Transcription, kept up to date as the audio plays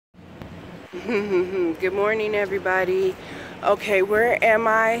Good morning, everybody. Okay, where am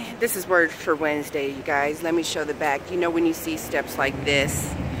I? This is Words for Wednesday, you guys. Let me show the back. You know, when you see steps like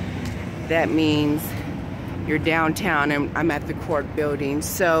this, that means you're downtown and I'm at the court building.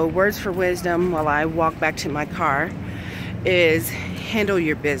 So words for wisdom while I walk back to my car is handle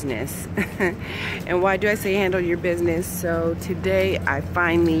your business. And why do I say handle your business? So today I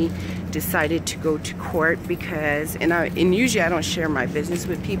finally decided to go to court because, and usually I don't share my business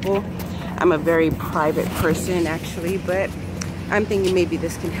with people. I'm a very private person actually, but I'm thinking maybe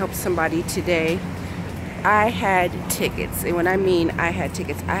this can help somebody today. I had tickets, and when I mean I had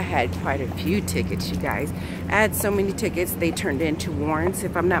tickets, I had quite a few tickets, you guys. I had so many tickets, they turned into warrants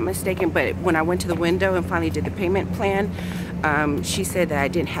if I'm not mistaken, but when I went to the window and finally did the payment plan, she said that I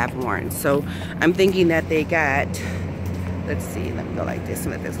didn't have warrants. So I'm thinking that they got, let's see, let me go like this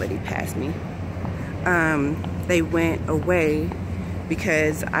and let this lady pass me. They went away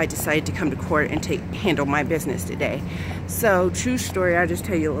because I decided to come to court and handle my business today. So, true story, I'll just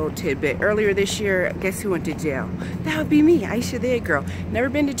tell you a little tidbit. Earlier this year, guess who went to jail? That would be me, Aisha the It Girl. Never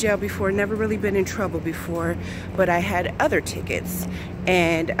been to jail before, never really been in trouble before, but I had other tickets.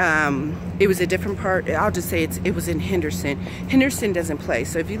 And it was a different part. I'll just say it was in Henderson. Henderson doesn't play.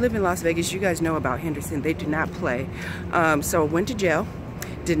 So if you live in Las Vegas, you guys know about Henderson. They do not play. So I went to jail.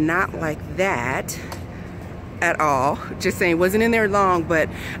 Did not like that at all. Just saying, wasn't in there long, but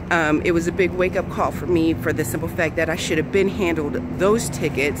it was a big wake-up call for me for the simple fact that I should have been handled those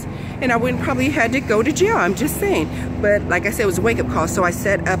tickets and I wouldn't probably had to go to jail. I'm just saying. But like I said, it was a wake-up call, so I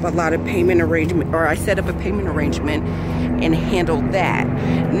set up a lot of payment arrangement, or I set up a payment arrangement and handled that.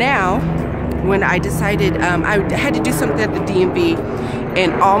 Now when I decided I had to do something at the DMV,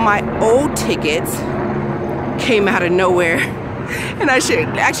 and all my old tickets came out of nowhere. And I should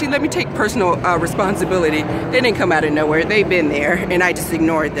actually, let me take personal responsibility. They didn't come out of nowhere. They've been there, and I just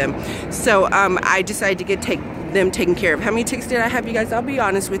ignored them. So I decided to get them taken care of. How many tickets did I have, you guys? I'll be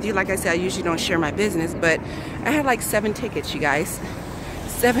honest with you. Like I said, I usually don't share my business, but I had like 7 tickets, you guys.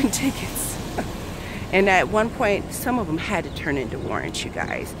 7 tickets. And at one point, some of them had to turn into warrants, you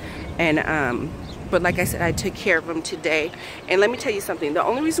guys. And but like I said, I took care of them today. And let me tell you something. The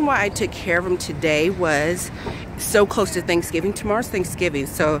only reason why I took care of them today was so close to Thanksgiving. Tomorrow's Thanksgiving.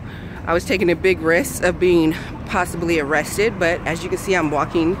 So I was taking a big risk of being possibly arrested. But as you can see, I'm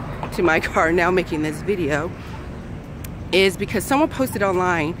walking to my car now making this video. Is because someone posted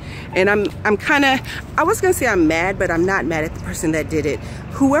online, and I'm kind of, I was gonna say I'm mad, but I'm not mad at the person that did it.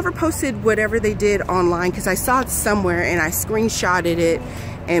 Whoever posted whatever they did online, because I saw it somewhere and I screenshotted it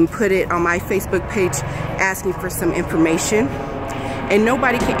and put it on my Facebook page asking for some information, and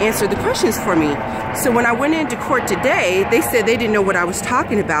nobody can answer the questions for me. So when I went into court today, they said they didn't know what I was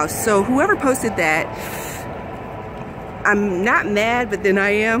talking about. So whoever posted that, I'm not mad, but then I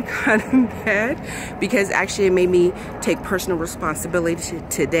am kind of mad because actually it made me take personal responsibility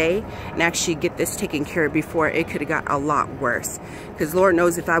today and actually get this taken care of before it could have got a lot worse. Because Lord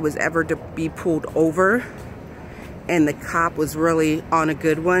knows if I was ever to be pulled over and the cop was really on a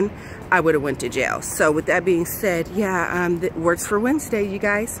good one, I would have went to jail. So with that being said, yeah, words for Wednesday, you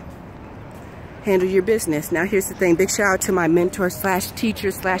guys. Handle your business. Now here's the thing, big shout out to my mentor slash teacher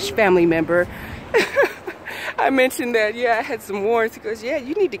slash family member. I mentioned that, yeah, I had some warrants. He goes, yeah,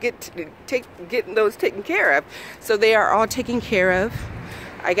 you need to get those taken care of. So they are all taken care of.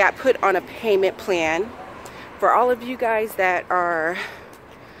 I got put on a payment plan. For all of you guys that are,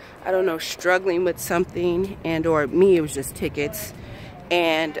 I don't know, struggling with something, and or me, it was just tickets,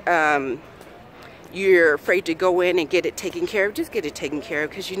 and you're afraid to go in and get it taken care of, just get it taken care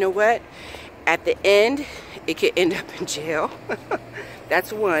of, because you know what? At the end, it could end up in jail.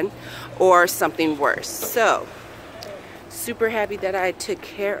 That's one, or something worse. So, super happy that I took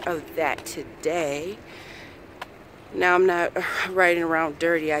care of that today. Now I'm not riding around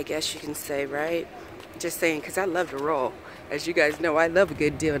dirty, I guess you can say, right? Just saying, because I love to roll. As you guys know, I love a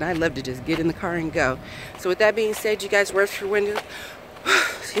good deal, and I love to just get in the car and go. So with that being said, you guys, words for Wednesday.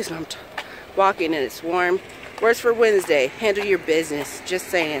 Excuse me, I'm walking and it's warm. Words for Wednesday, handle your business. Just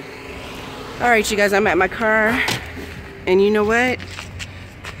saying. All right, you guys, I'm at my car, and you know what?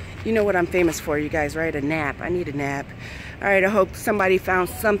 You know what I'm famous for, you guys, right? A nap. I need a nap. All right, I hope somebody found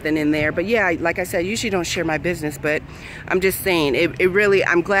something in there. But yeah, like I said, I usually don't share my business, but I'm just saying, it really,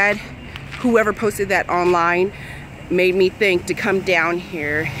 I'm glad whoever posted that online made me think to come down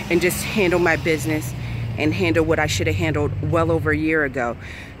here and just handle my business and handle what I should have handled well over a year ago.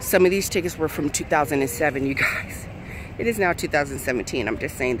 Some of these tickets were from 2007, you guys. It is now 2017. I'm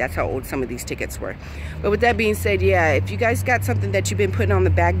just saying that's how old some of these tickets were. But with that being said, yeah, if you guys got something that you've been putting on the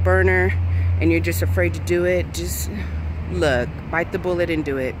back burner and you're just afraid to do it, just Look, bite the bullet and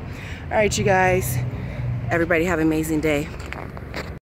do it. All right, you guys. Everybody have an amazing day.